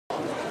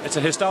It's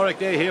a historic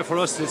day here for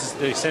us. This is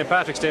the St.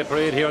 Patrick's Day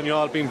Parade here in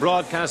Youghal, being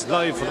broadcast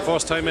live for the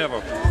first time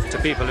ever to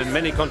people in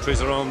many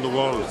countries around the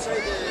world.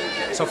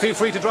 So feel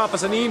free to drop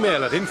us an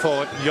email at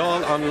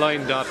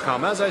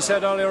info@youghalonline.com. As I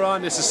said earlier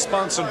on, this is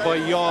sponsored by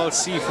Youghal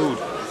Seafood,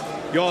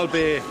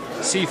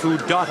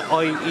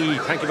 youghal-seafood.ie.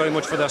 Thank you very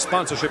much for their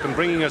sponsorship and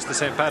bringing us the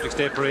St. Patrick's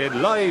Day Parade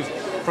live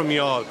from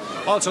Youghal.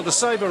 Also the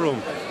Cyber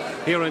Room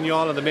here in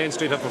Youghal on the main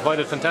street have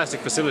provided fantastic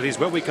facilities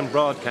where we can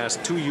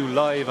broadcast to you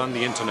live on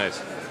the internet.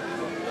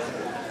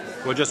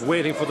 We're just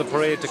waiting for the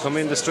parade to come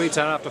in. The streets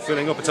are after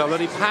filling up. It's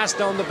already passed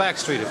down the back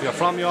street. If you're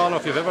from Youghal or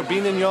if you've ever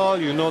been in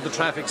Youghal, you know the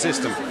traffic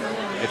system.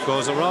 It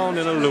goes around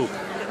in a loop.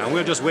 And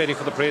we're just waiting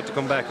for the parade to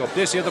come back up.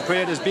 This year the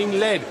parade is being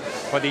led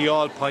by the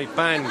Youghal Pipe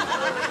Band.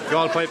 The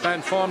Youghal Pipe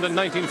Band formed in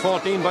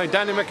 1914 by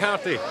Danny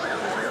McCarthy,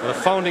 the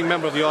founding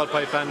member of the Youghal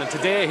Pipe Band. And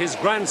today his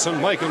grandson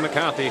Michael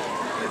McCarthy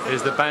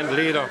is the band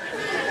leader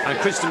and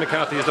Christian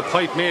McCarthy is the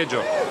pipe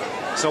major.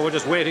 So we're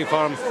just waiting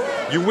for him.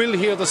 You will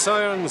hear the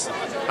sirens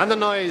and the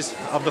noise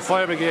of the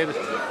fire brigade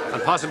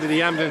and possibly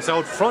the ambulance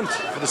out front,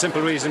 for the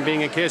simple reason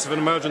being in case of an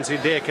emergency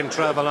they can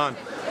travel on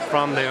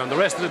from there. And the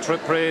rest of the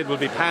parade will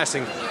be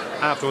passing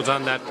afterwards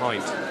on that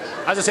point.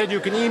 As I said, you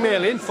can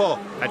email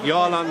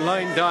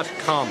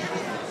info@youghalonline.com.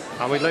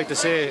 And we'd like to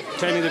say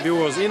to any of the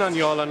viewers in on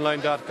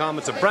youghalonline.com,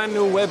 it's a brand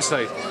new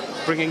website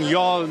bringing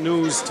Youghal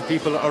news to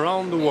people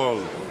around the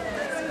world.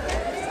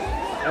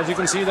 As you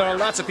can see, there are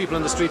lots of people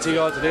on the streets of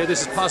Youghal today.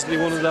 This is possibly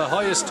one of the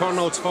highest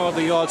turnouts for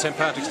the Youghal St.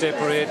 Patrick's Day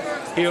Parade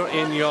here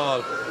in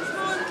Youghal.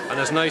 And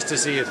it's nice to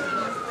see it.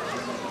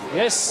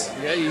 Yes,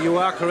 yeah, you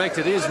are correct.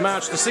 It is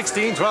March the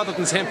 16th rather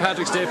than St.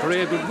 Patrick's Day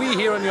Parade, but we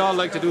here in Youghal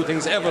like to do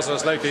things ever so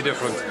slightly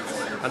different.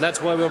 And that's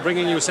why we're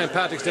bringing you St.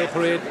 Patrick's Day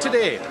Parade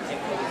today,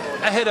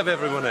 ahead of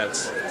everyone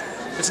else.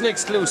 It's an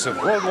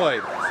exclusive,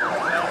 worldwide.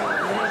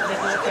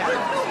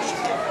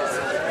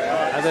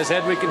 As I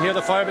said, we can hear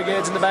the fire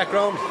brigades in the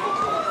background.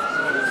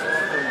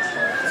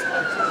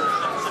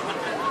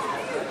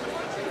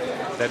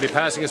 They'll be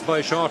passing us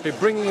by shortly,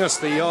 bringing us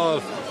the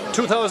Youghal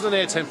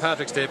 2008 St.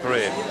 Patrick's Day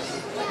Parade.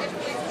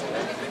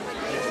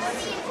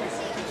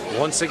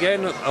 Once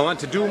again,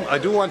 I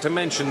do want to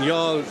mention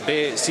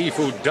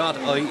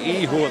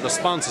youghal-seafood.ie, who are the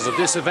sponsors of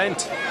this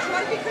event.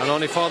 And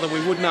only for them we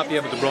would not be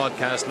able to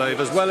broadcast live,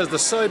 as well as the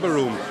Cyber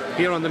Room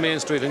here on the main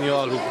street in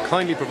Youghal, who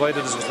kindly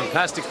provided us with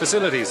fantastic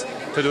facilities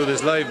to do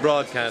this live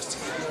broadcast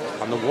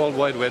on the World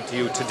Wide Web to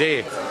you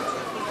today.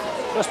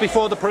 Just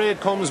before the parade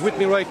comes with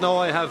me right now,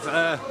 I have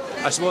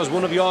I suppose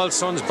one of Youghal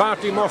sons,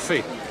 Barty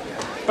Murphy.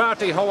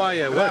 Barty, how are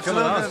you? Welcome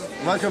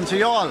to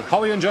Youghal.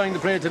 How are you enjoying the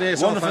parade today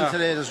so Wonderful far?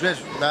 today. There's great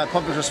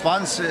public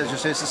response. As you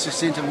say, it's the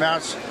 16th of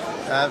March.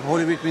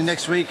 Holy Week being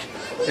next week.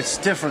 It's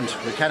different.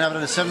 We can't have it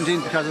on the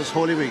 17th because it's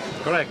Holy Week.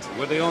 Correct.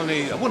 We're the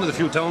only, one of the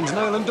few towns in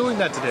Ireland doing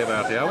that today,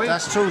 Barty, are we?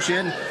 That's true,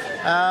 Shane.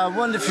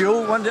 One of the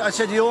few. I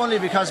said the only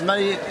because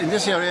many in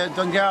this area,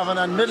 Dungarvan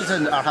and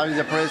Middleton, are having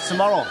their parades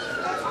tomorrow.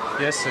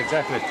 Yes,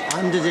 exactly.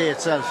 On the day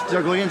itself.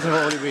 They're going into the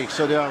Holy Week,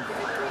 so they are...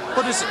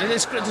 But there's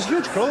a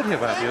huge crowd here,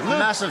 Barty, isn't it?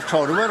 Massive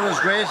crowd. The weather is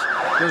great.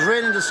 There's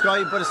rain in the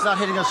sky, but it's not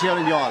hitting us here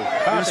in Youghal. We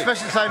have a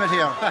special climate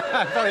here.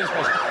 Very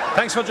special.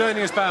 Thanks for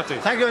joining us, Barty.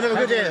 Thank you and have a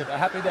good day. A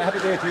happy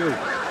day to you.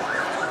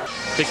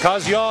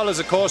 Because Youghal is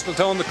a coastal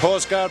town, the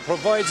Coast Guard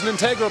provides an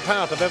integral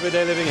part of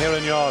everyday living here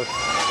in Youghal.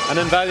 An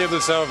invaluable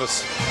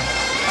service.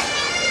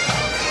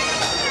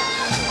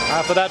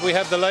 After that we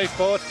have the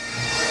lifeboat.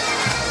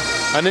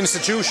 An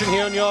institution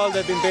here in Youghal.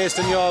 They've been based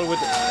in Youghal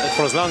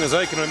for as long as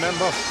I can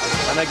remember,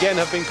 and again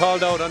have been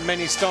called out on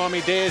many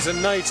stormy days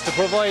and nights to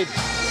provide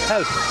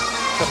help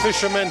to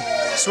fishermen,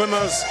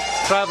 swimmers,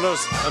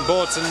 travellers and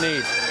boats in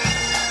need.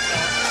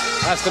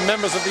 That's the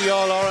members of the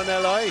Youghal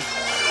RNLI.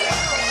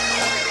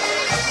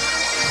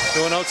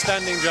 Do an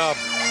outstanding job.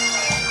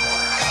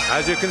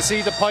 As you can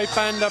see, the pipe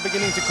band are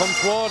beginning to come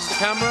towards the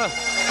camera.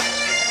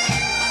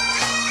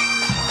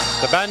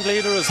 The band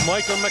leader is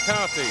Michael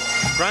McCarthy,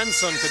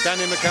 grandson to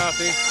Danny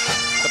McCarthy,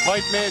 the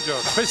pipe major,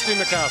 Christy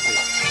McCarthy.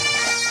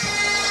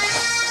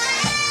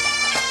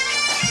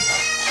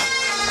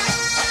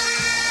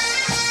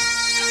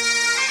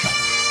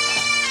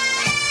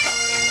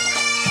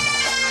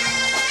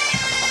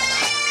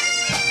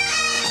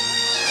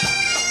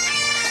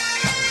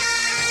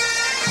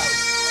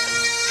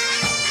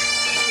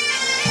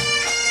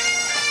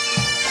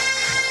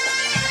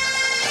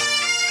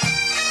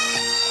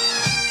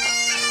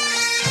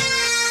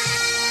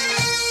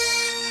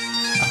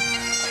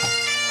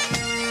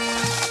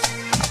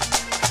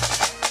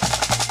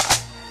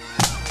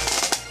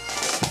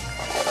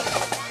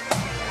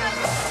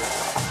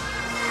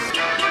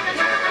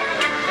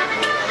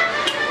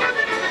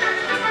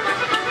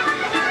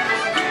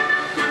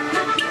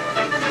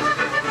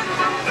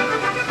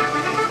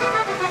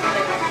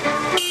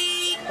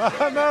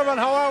 Mervyn,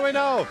 how are we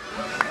now?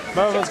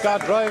 Mervyn's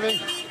got driving.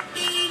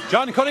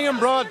 John Cunningham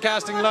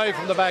broadcasting live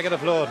from the back of the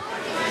float.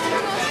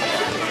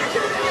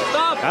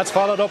 Stop. That's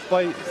followed up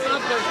by the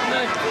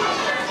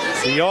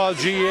Youghal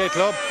GA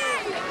Club,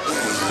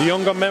 the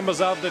younger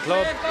members of the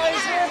club. I'll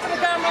wave at the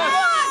camera.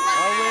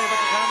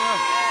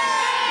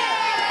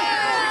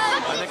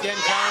 And again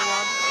carrying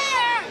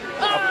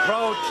on a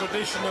proud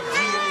tradition of GAA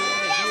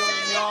here in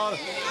Youghal.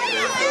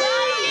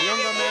 The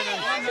younger men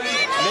and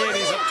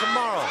ladies of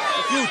tomorrow,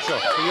 the future,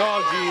 the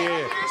Youghal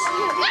GAA.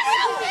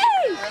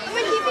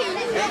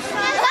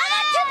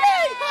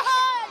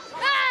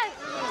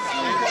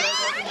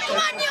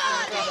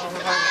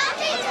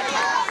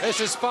 This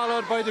is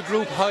followed by the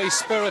group High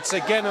Spirits,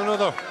 again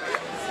another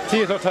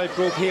theatre type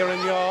group here in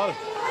Youghal.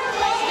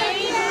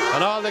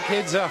 And all the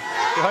kids are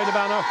behind the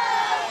banner.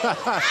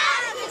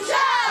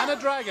 And a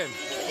dragon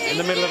in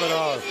the middle of it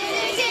all.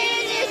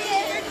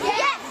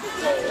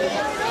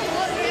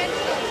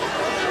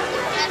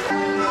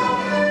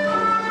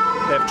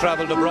 They've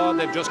travelled abroad,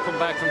 they've just come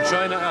back from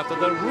China after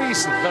their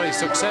recent very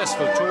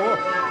successful tour.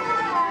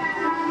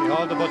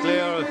 Youghal de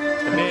Butler,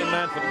 the main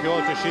man for the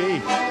Kyoto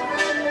Shi.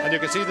 And you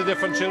can see the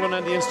different children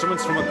and the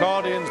instruments from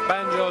accordions,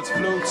 banjos,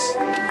 flutes,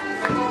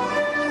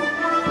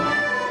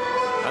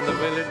 and the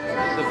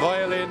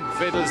violin,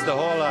 fiddles, the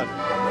whole lot.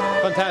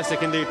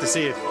 Fantastic indeed to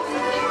see it.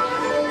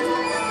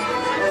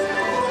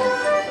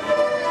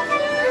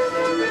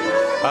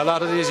 A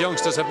lot of these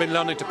youngsters have been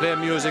learning to play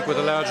music with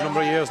a large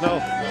number of years now.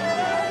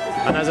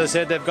 And as I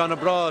said, they've gone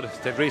abroad.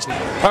 They've recently.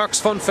 Parks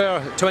Fun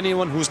Fair, to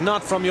anyone who's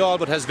not from Youghal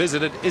but has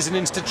visited, is an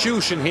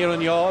institution here in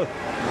Youghal.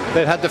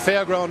 They've had the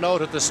fairground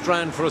out at the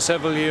Strand for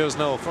several years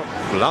now, for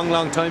a long,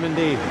 long time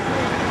indeed.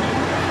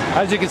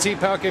 As you can see,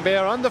 Parky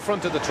Bear on the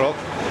front of the truck.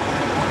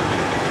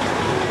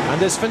 And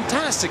this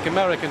fantastic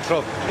American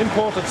truck,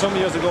 imported some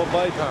years ago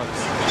by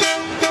Parks.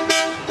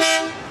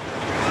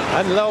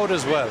 And loud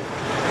as well.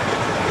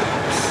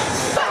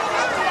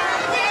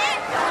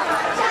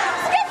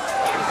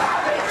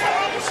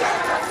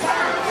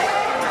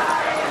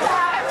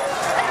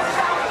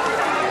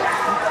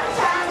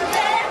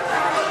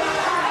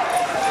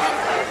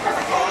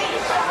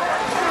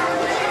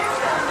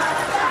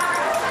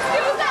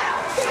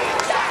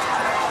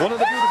 One of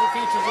the beautiful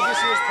features of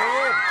this year's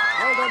parade,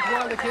 well done to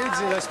all the kids,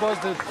 and I suppose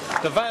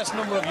the vast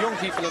number of young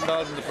people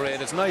involved in the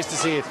parade. It's nice to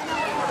see it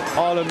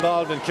all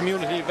involved in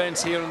community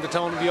events here in the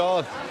town of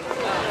Youghal.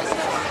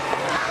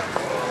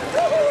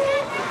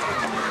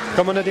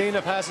 Come on,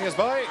 Nadina, passing us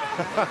by.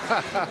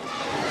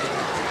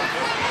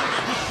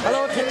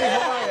 Hello, Timmy,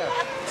 how are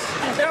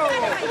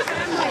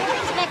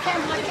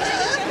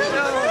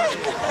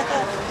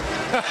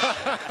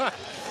you?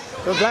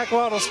 The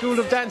Blackwater School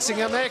of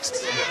Dancing are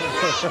next.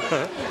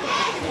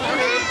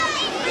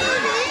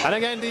 And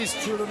again, these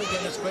children,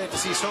 again, it's great to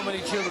see so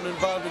many children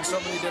involved in so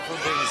many different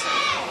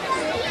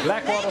things.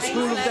 Blackwater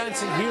School of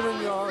Dancing here in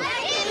Youghal.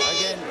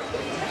 Again,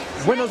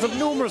 winners of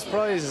numerous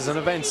prizes and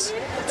events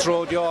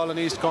throughout Youghal and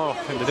East Cork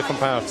in the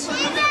different parts.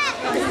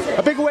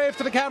 A big wave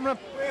to the camera.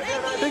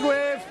 Big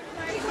wave.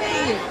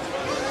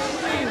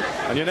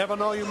 And you never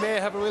know, you may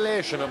have a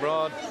relation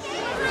abroad.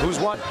 Who's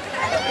what?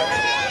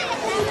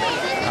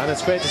 And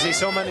it's great to see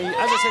so many, as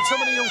I said, so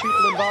many young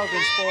people involved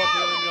in sport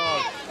here in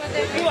Youghal.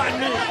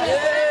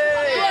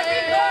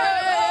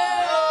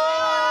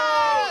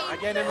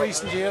 Again, in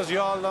recent years,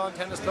 Youghal Lawn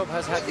Tennis Club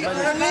has had many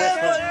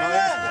successful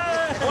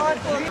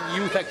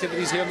youth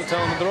activities here in the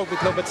town, and the rugby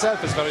club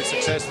itself is very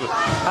successful,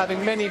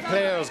 having many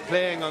players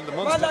playing on the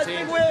Munster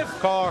team,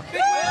 Cork, and the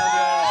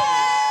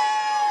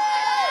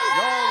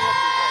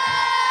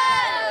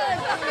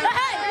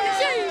Irish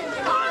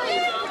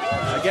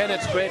team. Again,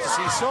 it's great to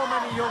see so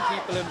many young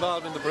people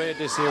involved in the parade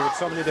this year with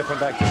so many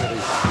different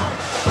activities.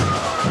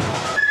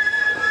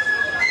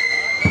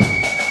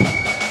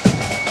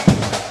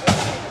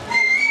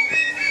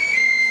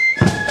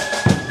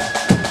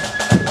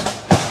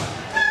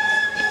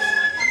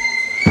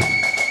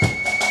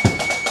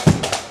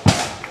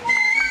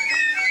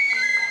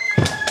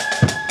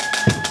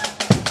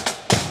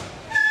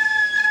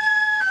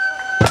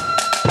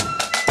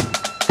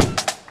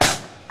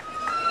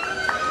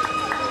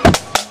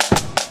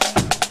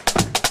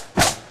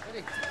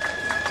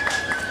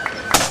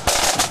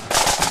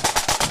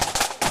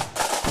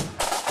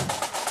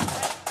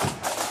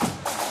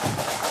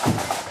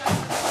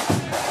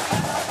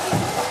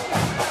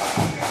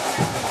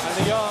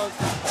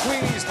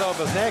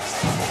 Next.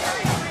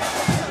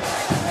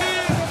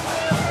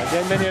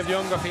 Again, many of the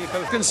younger people.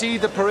 You can see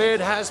the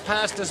parade has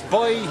passed us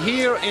by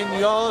here in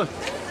Youghal,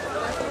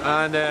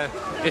 and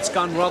it's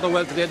gone rather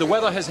well today. The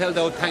weather has held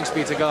out, thanks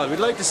be to God. We'd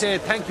like to say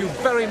thank you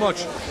very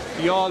much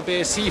to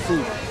Youghal-based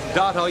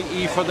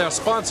Seafood.ie for their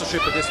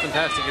sponsorship of this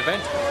fantastic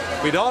event.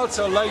 We'd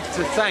also like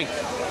to thank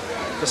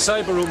the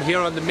Cyber Room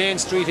here on the main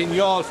street in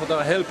Youghal for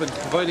their help in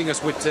providing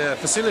us with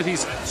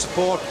facilities,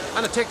 support,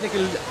 and a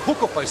technical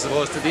hookup, I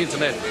suppose, to the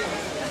internet.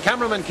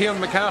 Cameraman Kieran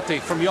McCarthy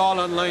from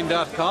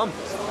YoughAlOnline.com,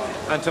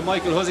 and to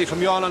Michael Hussey from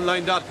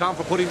YoughAlOnline.com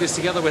for putting this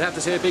together. We'd have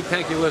to say a big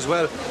thank you as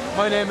well.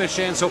 My name is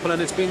Shane Supple,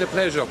 and it's been a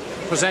pleasure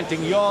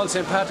presenting Youghal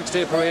St. Patrick's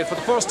Day Parade for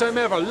the first time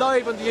ever,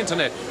 live on the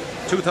internet,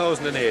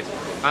 2008.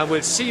 And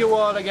we'll see you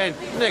all again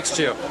next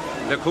year.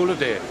 The cool of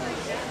day.